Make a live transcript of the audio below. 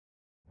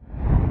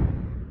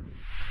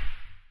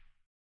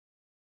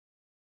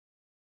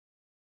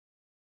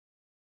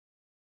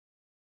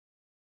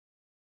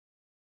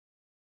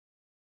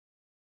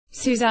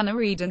Susanna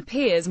Reid and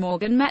Piers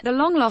Morgan met the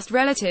long-lost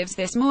relatives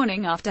this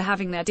morning after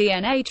having their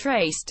DNA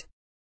traced.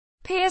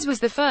 Piers was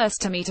the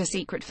first to meet a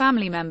secret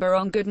family member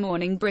on Good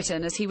Morning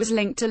Britain, as he was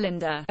linked to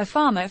Linda, a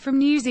farmer from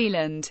New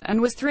Zealand, and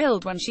was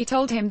thrilled when she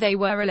told him they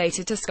were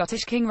related to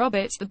Scottish King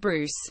Robert the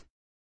Bruce.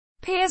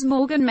 Piers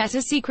Morgan met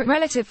a secret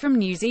relative from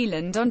New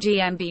Zealand on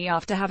GMB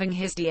after having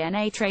his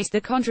DNA traced. The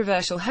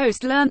controversial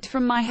host learnt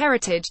from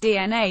MyHeritage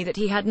DNA that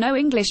he had no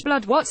English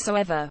blood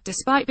whatsoever,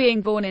 despite being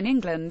born in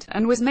England,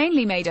 and was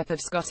mainly made up of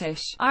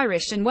Scottish,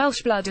 Irish and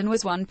Welsh blood and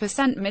was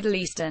 1% Middle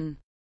Eastern.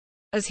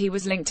 As he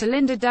was linked to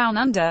Linda Down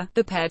Under,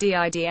 the pair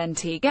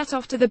didn't get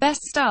off to the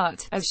best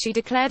start, as she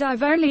declared,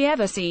 "I've only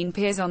ever seen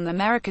Piers on the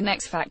American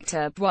X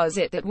Factor. Was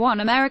it that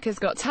won America's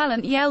Got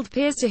Talent?" yelled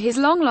Piers to his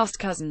long-lost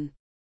cousin.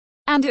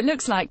 And it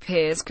looks like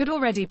Piers could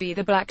already be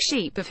the black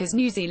sheep of his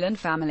New Zealand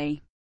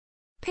family.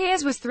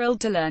 Piers was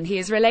thrilled to learn he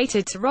is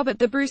related to Robert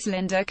the Bruce.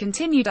 Linda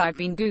continued, "I've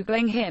been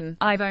Googling him.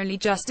 I've only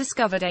just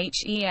discovered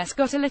he's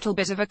got a little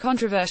bit of a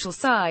controversial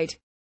side."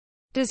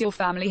 "Does your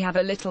family have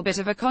a little bit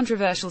of a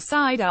controversial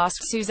side?"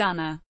 asked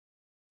Susanna.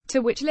 To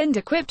which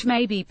Linda quipped,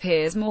 "Maybe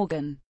Piers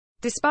Morgan."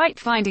 Despite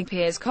finding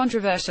Piers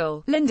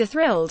controversial, Linda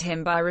thrilled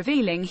him by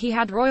revealing he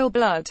had royal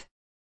blood.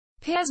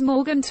 Piers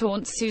Morgan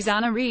taunts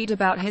Susanna Reid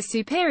about his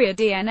superior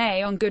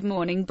DNA on Good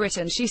Morning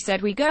Britain. She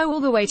said, "We go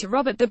all the way to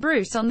Robert the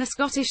Bruce on the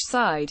Scottish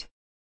side."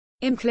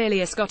 "I'm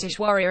clearly a Scottish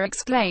warrior,"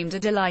 exclaimed a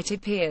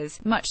delighted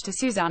Piers, much to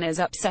Susanna's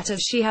upset,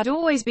 as she had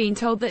always been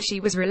told that she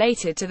was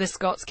related to the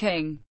Scots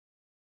king.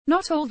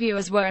 Not all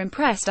viewers were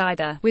impressed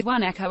either, with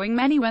one echoing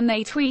many when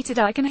they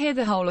tweeted, "I can hear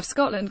the whole of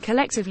Scotland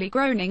collectively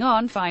groaning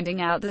on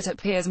finding out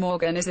that Piers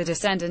Morgan is a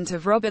descendant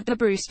of Robert the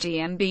Bruce."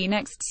 GMB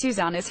next,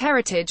 Susanna's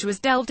heritage was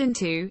delved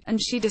into,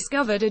 and she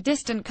discovered a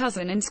distant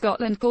cousin in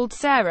Scotland called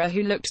Sarah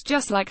who looked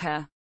just like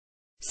her.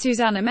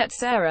 Susanna met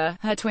Sarah,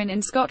 her twin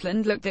in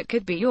Scotland. "Look, that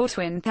could be your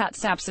twin.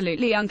 That's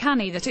absolutely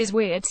uncanny. That is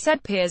weird,"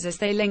 said Piers as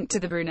they linked to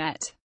the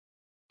brunette.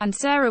 And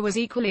Sarah was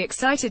equally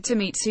excited to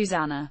meet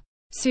Susanna.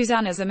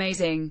 "Susanna's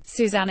amazing.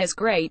 Susanna's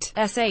great.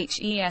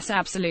 Shes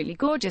absolutely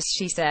gorgeous,"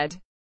 she said.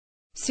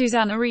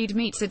 Susanna Reid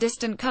meets a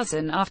distant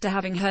cousin after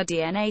having her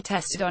DNA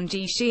tested on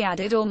G. She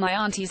added, "All my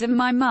aunties and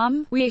my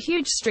mum, we're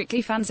huge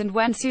Strictly fans, and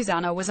when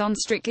Susanna was on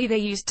Strictly they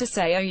used to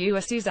say, 'Oh, you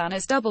are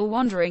Susanna's double,'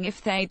 wondering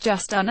if they'd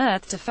just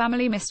unearthed a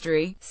family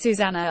mystery."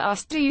 Susanna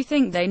asked, "Do you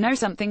think they know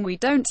something we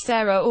don't?"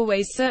 Sarah,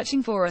 always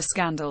searching for a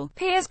scandal.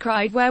 Piers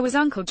cried, "Where was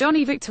Uncle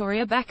Johnny?"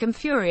 Victoria Beckham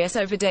furious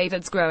over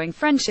David's growing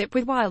friendship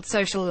with wild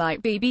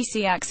socialite.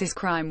 BBC axes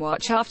Crime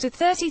Watch after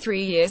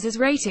 33 years as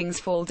ratings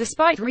fall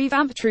despite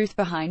revamped Truth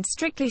Behind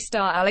Strictly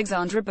star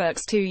Alexandra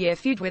Burke's two-year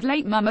feud with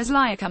late Mama's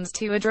Liar comes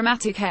to a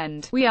dramatic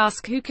end. We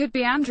ask, who could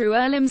be Andrew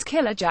Earlham's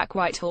killer? Jack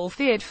Whitehall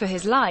feared for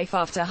his life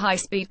after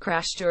high-speed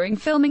crash during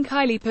filming.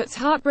 Kylie puts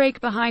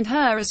heartbreak behind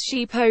her as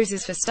she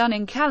poses for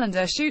stunning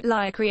calendar shoot.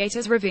 Liar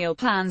creators reveal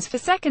plans for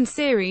second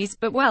series,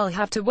 but we'll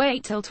have to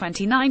wait till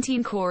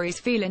 2019. Corey's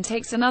Feelin'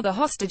 takes another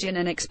hostage in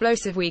an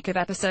explosive week of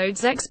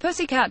episodes.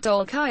 Ex-Pussycat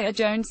doll Kaya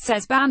Jones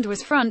says band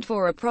was front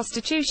for a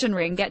prostitution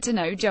ring. Get to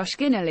know Josh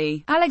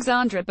Ginnelly,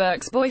 Alexandra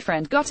Burke's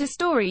boyfriend. Got a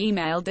story?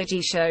 Email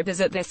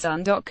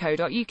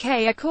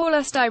digishowbiz@thesun.co.uk or call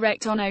us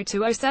direct on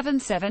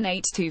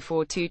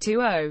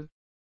 02077824220.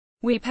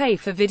 We pay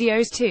for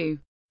videos too.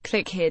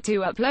 Click here to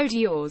upload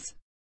yours.